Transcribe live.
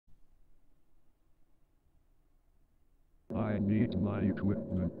I need my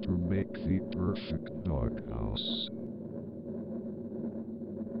equipment to make the perfect doghouse.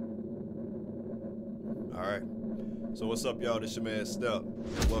 Alright. So what's up, y'all? This your man Step.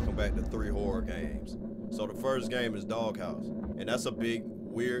 And welcome back to 3 horror games. So the first game is Doghouse. And that's a big,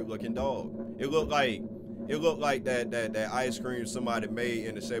 weird looking dog. It looked like that ice cream somebody made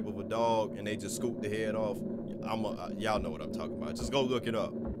in the shape of a dog and they just scooped the head off. Y'all know what I'm talking about. Just go look it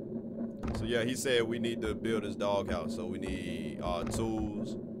up. So yeah, he said we need to build this doghouse. So we need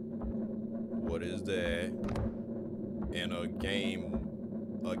tools. What is that? And a game.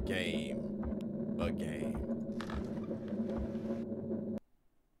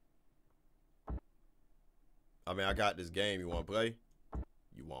 I mean, I got this game. You want to play?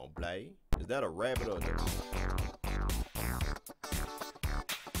 You want to play? Is that a rabbit or a dog?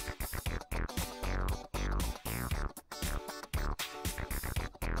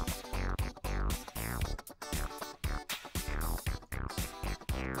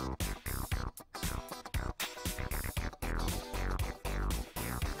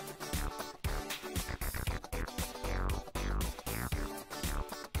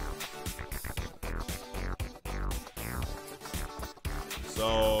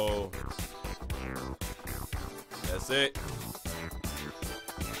 So that's it.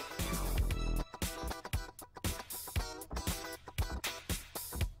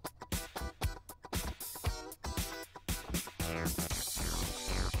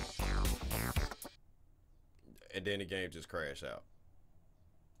 And then the game just crashed out.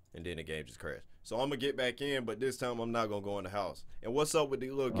 So I'm gonna get back in, but this time I'm not gonna go in the house. And what's up with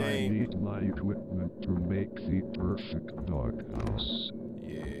the little game? I need my equipment to make the perfect doghouse.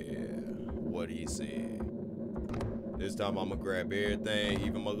 Yeah, what he said. This time I'm gonna grab everything,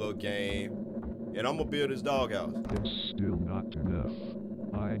 even my little game, and I'm gonna build this doghouse. It's still not enough.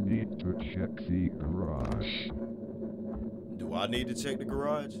 I need to check the garage. Do I need to check the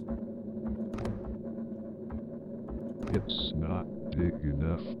garage? It's not big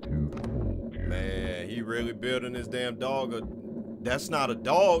enough to hold you. Man, he really building this damn dog. That's not a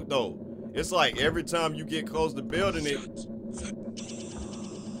dog though. It's like every time you get close to building it.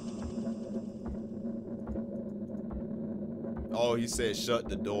 Oh, he said shut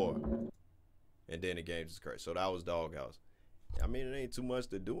the door. And then the game just crashed. So that was Doghouse. I mean, it ain't too much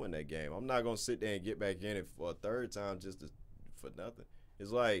to do in that game. I'm not gonna sit there and get back in it for a third time for nothing.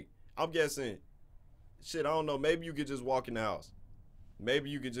 It's like, I'm guessing, shit, I don't know, maybe you could just walk in the house.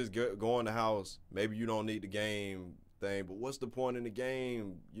 Maybe you could just go in the house. Maybe you don't need the game thing, but what's the point in the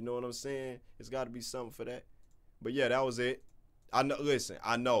game? You know what I'm saying? It's got to be something for that. But yeah, that was it. I know. Listen,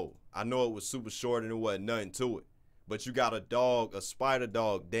 I know it was super short and it wasn't nothing to it. But you got a spider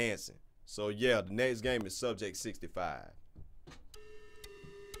dog dancing. So yeah, the next game is Subject 65.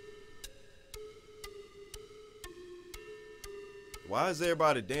 Why is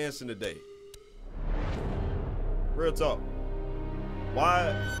everybody dancing today? Real talk.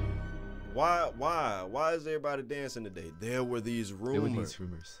 Why is everybody dancing today? There were these rumors.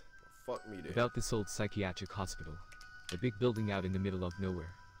 Fuck me there. About this old psychiatric hospital. A big building out in the middle of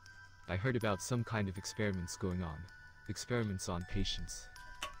nowhere. I heard about some kind of experiments going on. Experiments on patients.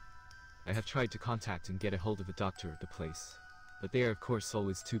 I have tried to contact and get a hold of a doctor at the place. But they are of course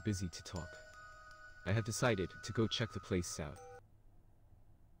always too busy to talk. I have decided to go check the place out.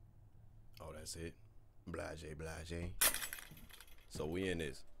 Oh, that's it? Blase. So we in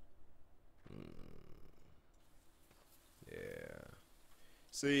this. Yeah.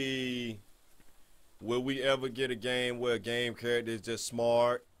 See, will we ever get a game where a game character is just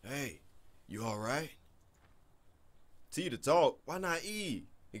smart? Hey, you alright? T to talk, why not E?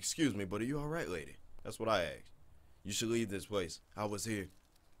 Excuse me, but are you alright, lady? That's what I asked. You should leave this place. I was here,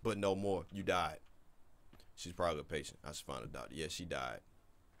 but no more. You died. She's probably a patient. I should find a doctor. Yeah, she died.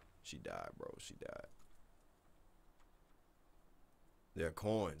 She died, bro. She died. They're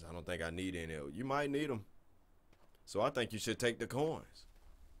coins. I don't think I need any. You might need them. So I think you should take the coins.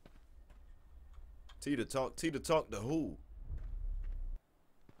 T to talk to who?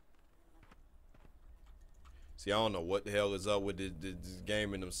 See, I don't know what the hell is up with this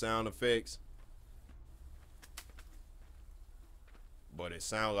game and them sound effects. But it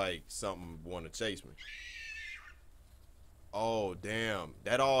sounds like something want to chase me. Oh, damn.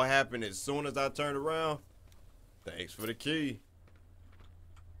 That all happened as soon as I turned around. Thanks for the key.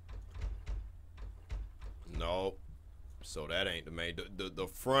 No. So that ain't the main. The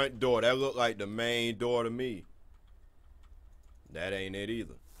front door, that looked like the main door to me. That ain't it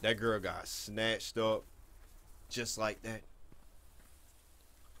either. That girl got snatched up just like that.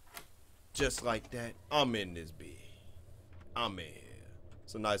 Just like that. I'm in this bed. I'm in here.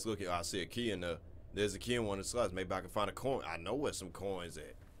 It's a nice looking. I see a key in there. There's a key in one of the slots. Maybe I can find a coin. I know where some coins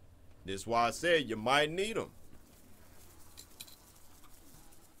at. This is why I said you might need them.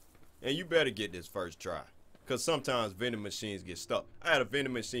 And you better get this first try. Because sometimes vending machines get stuck. I had a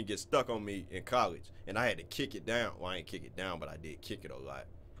vending machine get stuck on me in college. And I had to kick it down. Well, I ain't kick it down, but I did kick it a lot.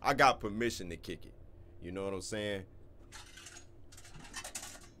 I got permission to kick it. You know what I'm saying?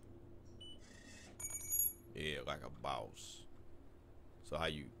 Yeah, like a boss. So how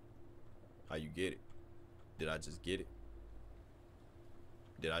you get it? Did I just get it?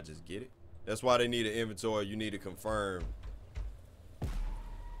 Did I just get it? That's why they need an inventory. You need to confirm.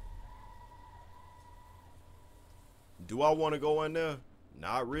 Do I want to go in there?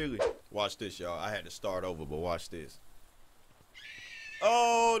 Not really. Watch this, y'all. I had to start over, but watch this.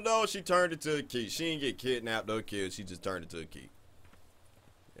 Oh, no, she turned it to a key. She didn't get kidnapped or killed. She just turned it to a key.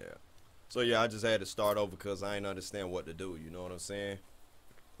 Yeah. So, yeah, I just had to start over because I ain't understand what to do. You know what I'm saying?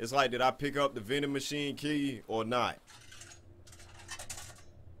 It's like, did I pick up the vending machine key or not?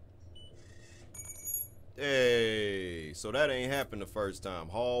 Hey, so that ain't happened the first time.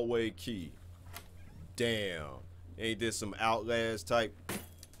 Hallway key. Damn. Ain't this some Outlast type?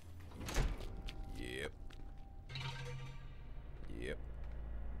 Yep. Yep.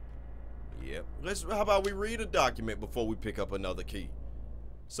 Yep. How about we read a document before we pick up another key?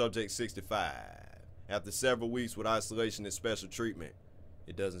 Subject 65. After several weeks with isolation and special treatment,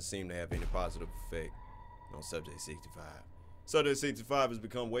 it doesn't seem to have any positive effect on Subject 65. Subject 65 has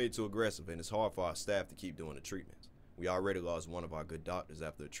become way too aggressive, and it's hard for our staff to keep doing the treatments. We already lost one of our good doctors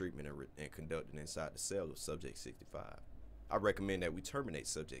after a treatment and conducted inside the cell of Subject 65. I recommend that we terminate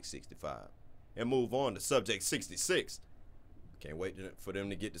Subject 65 and move on to Subject 66. Can't wait for them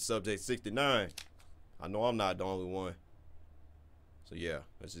to get to Subject 69. I know I'm not the only one. So yeah,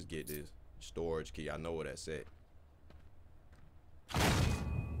 let's just get this storage key. I know where that's at.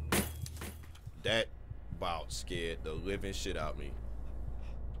 That about scared the living shit out of me.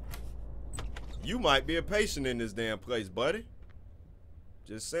 You might be a patient in this damn place, buddy.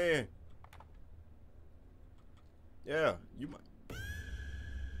 Just saying. Yeah, you might.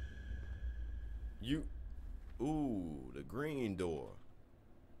 Ooh, the green door.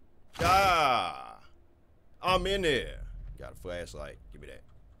 Ah, I'm in there. Got a flashlight. Give me that.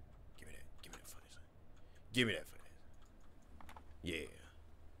 Give me that. Give me that for this. Give me that for this. Yeah.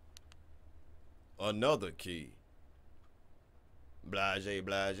 Another key. Blase,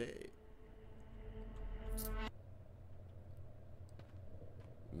 blase.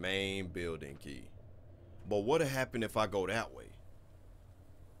 Main building key. But what'll happen if I go that way?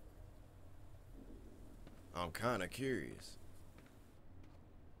 I'm kind of curious.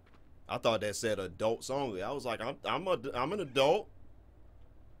 I thought that said adults only. I was like, I'm an adult.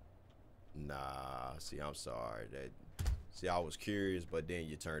 Nah, see, I'm sorry. See, I was curious, but then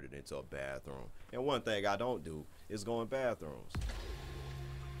you turned it into a bathroom. And one thing I don't do is go in bathrooms.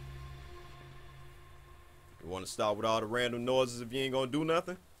 You want to stop with all the random noises if you ain't gonna do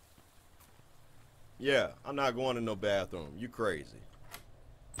nothing? Yeah, I'm not going to no bathroom. You crazy.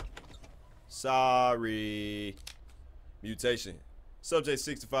 Sorry. Mutation. Subject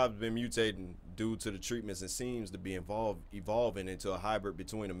 65 has been mutating due to the treatments and seems to be evolving into a hybrid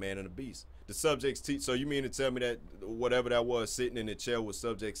between a man and a beast. The subject's teeth. So you mean to tell me that whatever that was sitting in the chair was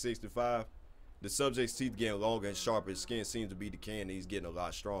subject 65? The subject's teeth getting longer and sharper. His skin seems to be decaying and he's getting a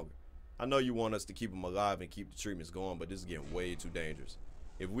lot stronger. I know you want us to keep him alive and keep the treatments going, but this is getting way too dangerous.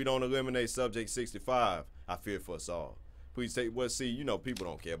 If we don't eliminate subject 65, I fear for us all. Please take, well, see, you know, people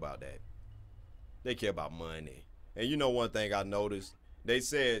don't care about that. They care about money. And you know one thing I noticed? They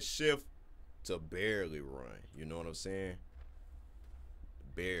said shift to barely run. You know what I'm saying?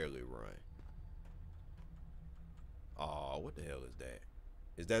 Barely run. Oh, what the hell is that?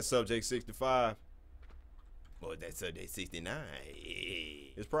 Is that subject 65? Or is that subject 69?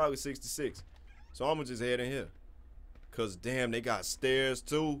 It's probably 66. So I'm gonna just head in here. Cause damn, they got stairs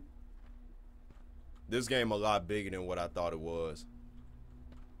too. This game a lot bigger than what I thought it was.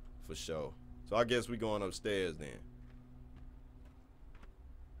 For sure. So I guess we going upstairs then.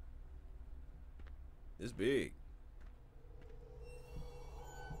 It's big.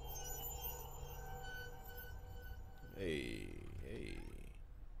 Hey.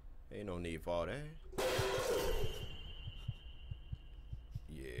 Ain't no need for all that.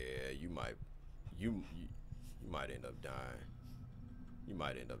 Yeah, you might end up dying. You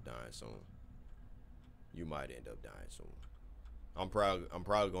might end up dying soon. You might end up dying soon. I'm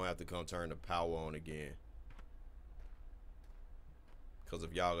probably gonna have to come turn the power on again. Cause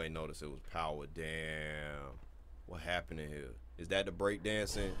if y'all ain't noticed, it was power. Damn. What happened in here? Is that the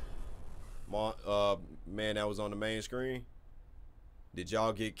breakdancing man that was on the main screen? Did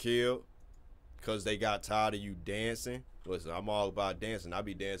y'all get killed? because they got tired of you dancing. Listen, I'm all about dancing. I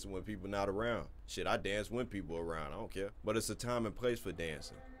be dancing when people not around. Shit, I dance when people are around. I don't care. But it's a time and place for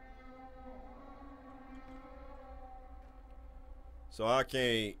dancing. So I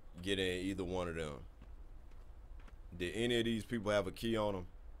can't get in either one of them. Did any of these people have a key on them?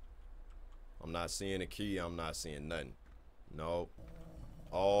 I'm not seeing a key. I'm not seeing nothing. Nope.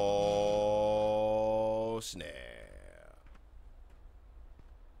 Oh, snap.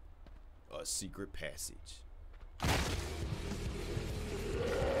 A secret passage.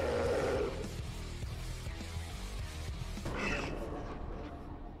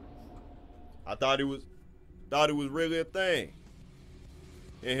 I thought it was really a thing.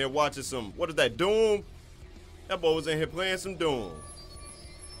 In here watching some, what is that, Doom? That boy was in here playing some Doom.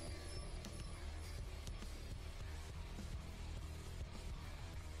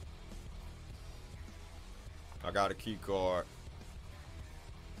 I got a key card.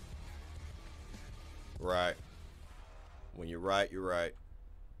 Right. When you're right, you're right.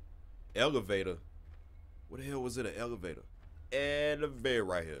 Elevator. What the hell was it, an elevator? Elevator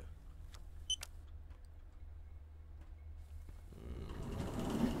right here.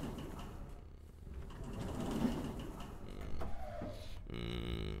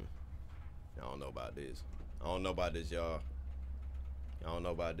 I don't know about this. I don't know about this, y'all. I don't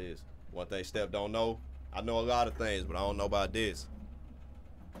know about this. One thing Steph don't know, I know a lot of things, but I don't know about this.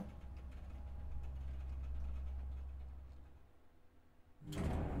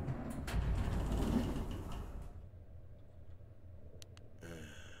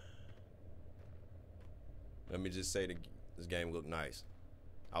 Let me just say this game looked nice.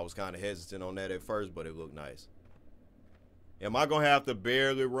 I was kind of hesitant on that at first, but it looked nice. Am I gonna have to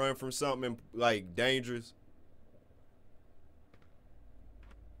barely run from something like dangerous?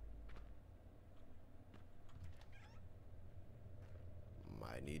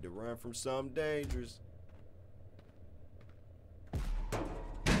 Might need to run from something dangerous.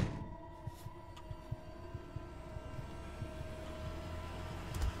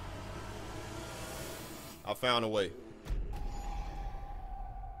 I found a way.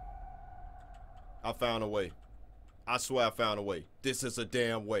 I found a way. I swear I found a way. This is a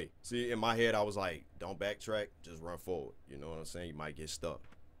damn way. See, in my head, I was like, don't backtrack, just run forward. You know what I'm saying? You might get stuck.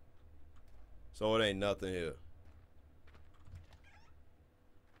 So it ain't nothing here.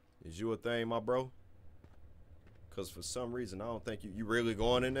 Is you a thing, my bro? Because for some reason, I don't think you really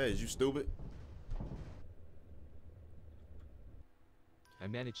going in there? Is you stupid? I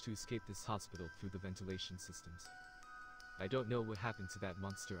managed to escape this hospital through the ventilation systems. I don't know what happened to that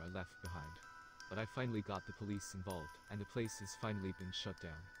monster I left behind, but I finally got the police involved, and the place has finally been shut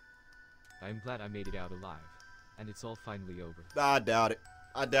down. I am glad I made it out alive, and it's all finally over. I doubt it.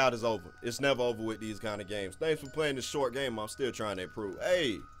 I doubt it's over. It's never over with these kind of games. Thanks for playing this short game. I'm still trying to improve.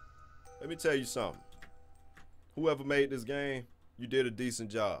 Hey, let me tell you something. Whoever made this game, you did a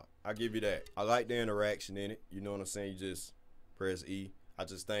decent job. I give you that. I like the interaction in it. You know what I'm saying? You just press E. I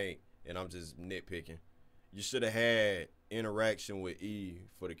just think, and I'm just nitpicking, you should have had interaction with E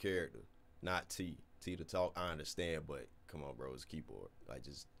for the character, not T. T to talk, I understand, but come on, bro, it's keyboard. Like,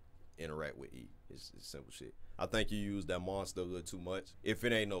 just interact with E. It's simple shit. I think you use that monster a little too much. If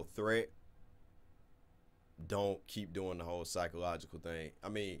it ain't no threat, don't keep doing the whole psychological thing. I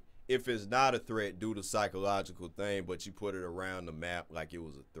mean, if it's not a threat, do the psychological thing, but you put it around the map like it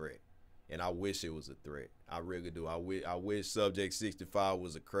was a threat. And I wish it was a threat. I really do. I wish Subject 65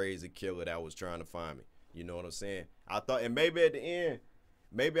 was a crazy killer that was trying to find me. You know what I'm saying? I thought, and maybe at the end,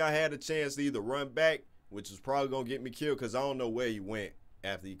 maybe I had a chance to either run back, which was probably going to get me killed because I don't know where he went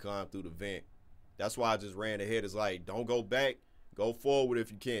after he climbed through the vent. That's why I just ran ahead. It's like, don't go back. Go forward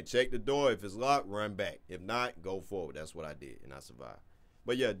if you can. Check the door. If it's locked, run back. If not, go forward. That's what I did, and I survived.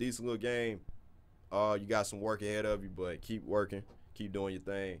 But, yeah, decent little game. You got some work ahead of you, but keep working. Keep doing your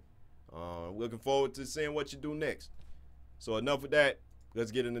thing. Looking forward to seeing what you do next. So enough of that.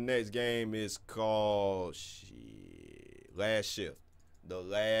 Let's get in the next game. It's called Last Shift. The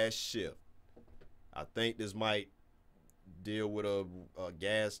Last Shift. I think this might deal with a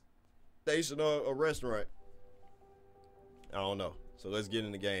gas station or a restaurant. I don't know. So let's get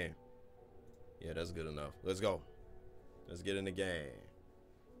in the game. Yeah, that's good enough. Let's go. Let's get in the game.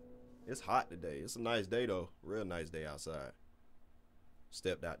 It's hot today. It's a nice day though. Real nice day outside.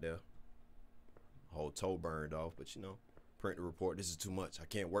 Stepped out there. Whole toe burned off, but you know, print the report. This is too much. I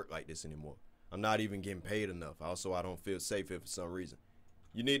can't work like this anymore. I'm not even getting paid enough. Also, I don't feel safe here for some reason.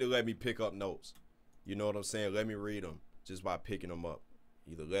 You need to let me pick up notes. You know what I'm saying? Let me read them just by picking them up.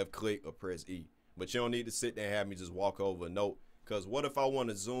 Either left click or press E. But you don't need to sit there and have me just walk over a note. Because what if I want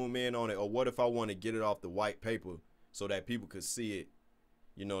to zoom in on it, or what if I want to get it off the white paper so that people could see it,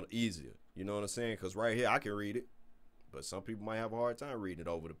 you know, easier? You know what I'm saying? Because right here, I can read it. But some people might have a hard time reading it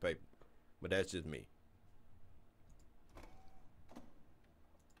over the paper. But that's just me.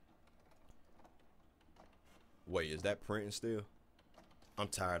 Wait, is that printing still? I'm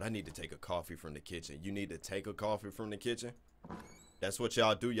tired. I need to take a coffee from the kitchen. You need to take a coffee from the kitchen? That's what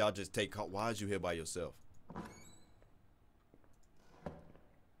y'all do? Y'all just take why is you here by yourself?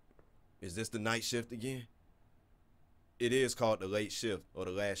 Is this the night shift again? It is called the late shift or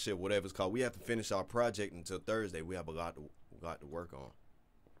the last shift, whatever it's called. We have to finish our project until Thursday. We have a lot to work on.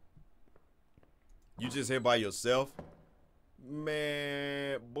 You just here by yourself?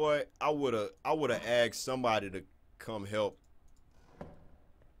 Man, boy, I would have asked somebody to come help.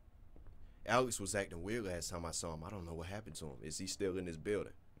 Alex was acting weird last time I saw him. I don't know what happened to him. Is he still in this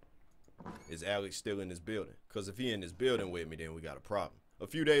building? Is Alex still in this building? Because if he in this building with me, then we got a problem. A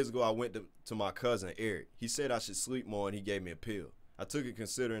few days ago, I went to my cousin, Eric. He said I should sleep more, and he gave me a pill. I took it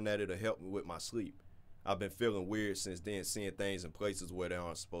considering that it'll help me with my sleep. I've been feeling weird since then, seeing things in places where they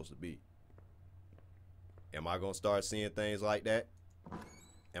aren't supposed to be. Am I going to start seeing things like that?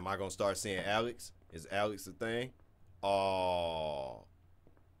 Am I going to start seeing Alex? Is Alex the thing? Oh.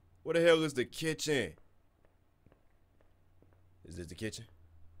 Where the hell is the kitchen? Is this the kitchen?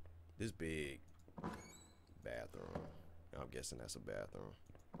 This big bathroom. I'm guessing that's a bathroom.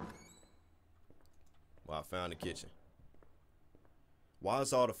 Well, I found the kitchen. Why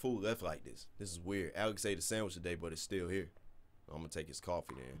is all the food left like this? This is weird. Alex ate a sandwich today, but it's still here. I'm going to take his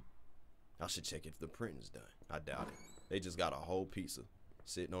coffee then. I should check if the printing's done. I doubt it. They just got a whole pizza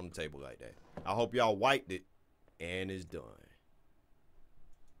sitting on the table like that. I hope y'all wiped it and it's done.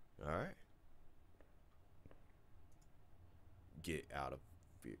 All right. Get out of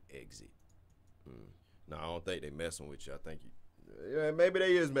here. Exit. No, I don't think they messing with you. I think yeah, maybe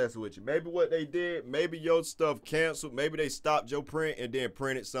they is messing with you. Maybe what they did, maybe your stuff canceled. Maybe they stopped your print and then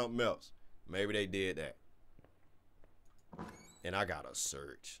printed something else. Maybe they did that. And I gotta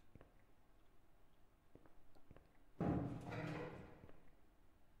search.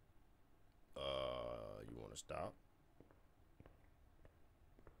 You wanna stop?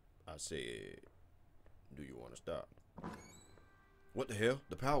 I said, do you wanna stop? What the hell?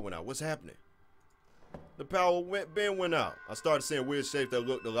 The power went out. What's happening? The power went out. I started seeing weird shapes that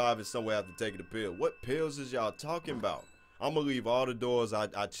looked alive in some way after taking the pill. What pills is y'all talking about? I'm going to leave all the doors I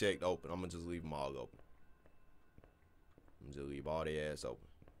checked open. I'm going to just leave them all open. I'm just leave all the ass open.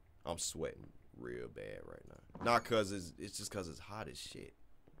 I'm sweating real bad right now. Not because it's just because it's hot as shit.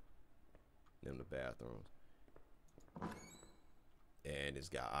 In the bathrooms. And it's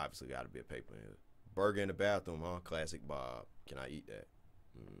obviously got to be a paper in here. Burger in the bathroom, huh? Classic Bob. Can I eat that?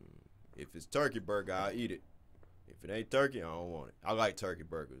 If it's turkey burger, I'll eat it. If it ain't turkey, I don't want it. I like turkey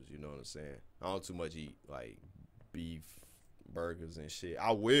burgers, you know what I'm saying? I don't too much eat, like, beef burgers and shit.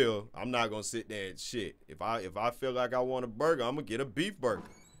 I will. I'm not going to sit there and shit. If I feel like I want a burger, I'm going to get a beef burger.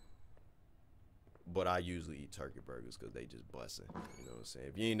 But I usually eat turkey burgers because they just bussin'. You know what I'm saying?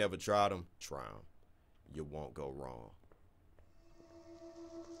 If you ain't never tried them, try them. You won't go wrong.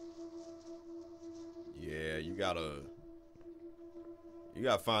 Yeah, you gotta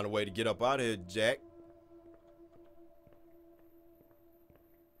find a way to get up out of here, Jack.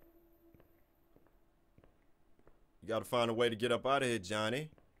 You gotta find a way to get up out of here, Johnny.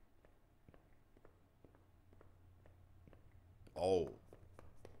 Oh.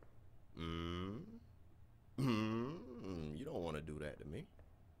 You don't want to do that to me.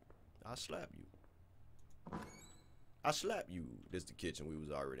 I'll slap you. I slap you. This the kitchen we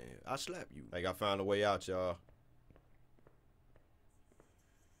was already in. I slap you. Like, I found a way out, y'all.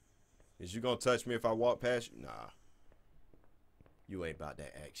 Is you gonna touch me if I walk past you? Nah. You ain't about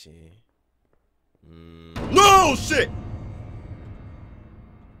that action. No shit!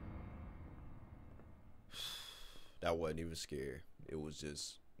 That wasn't even scary. It was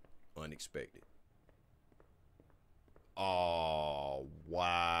just unexpected. Oh,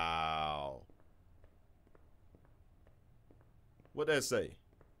 wow. What'd that say?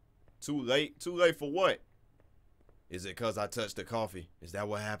 Too late? Too late for what? Is it because I touched the coffee? Is that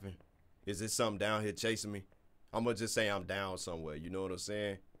what happened? Is it something down here chasing me? I'm going to just say I'm down somewhere. You know what I'm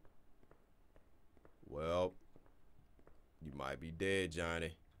saying? Well, you might be dead,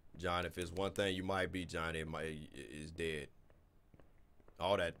 Johnny. Johnny, if it's one thing you might be, Johnny, it's dead.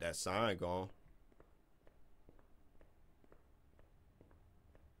 All that sign gone.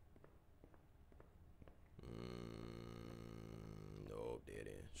 No, dead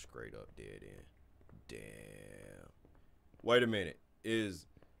end. Straight up dead end. Damn. Wait a minute. Is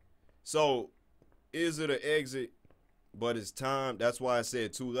it an exit, but it's time? That's why I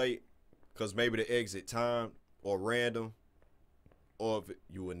said too late. Because maybe the exit time or random. Or if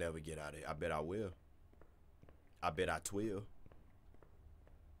you will never get out of it. I bet I will. I bet I twill.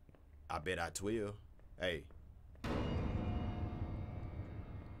 I bet I twill. Hey.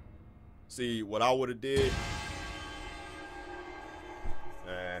 See, what I would have did.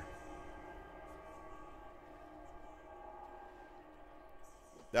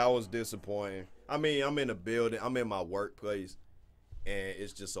 That was disappointing. I mean, I'm in a building. I'm in my workplace. And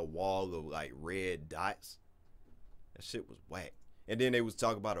it's just a wall of, like, red dots. That shit was whack. And then they was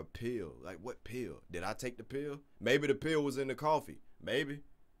talking about a pill. Like, what pill? Did I take the pill? Maybe the pill was in the coffee. Maybe.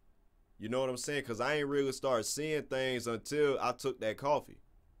 You know what I'm saying? Because I ain't really started seeing things until I took that coffee.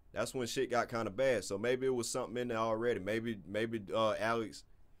 That's when shit got kind of bad. So maybe it was something in there already. Maybe Alex,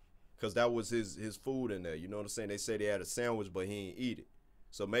 because that was his food in there. You know what I'm saying? They said he had a sandwich, but he didn't eat it.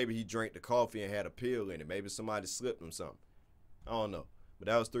 So maybe he drank the coffee and had a pill in it. Maybe somebody slipped him something. I don't know. But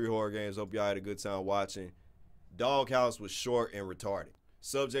that was 3 horror games. Hope y'all had a good time watching. Doghouse was short and retarded.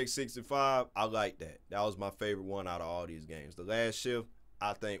 Subject 65, I like that. That was my favorite one out of all these games. The Last Shift,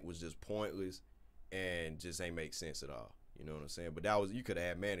 I think, was just pointless and just ain't make sense at all. You know what I'm saying? But that was, you could have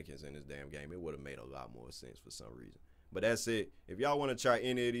had mannequins in this damn game. It would have made a lot more sense for some reason. But that's it. If y'all want to try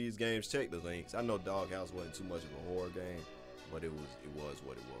any of these games, check the links. I know Doghouse wasn't too much of a horror game, but it was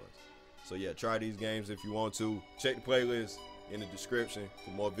what it was. So yeah, try these games if you want to. Check the playlist in the description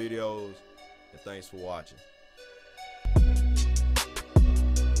for more videos. And thanks for watching.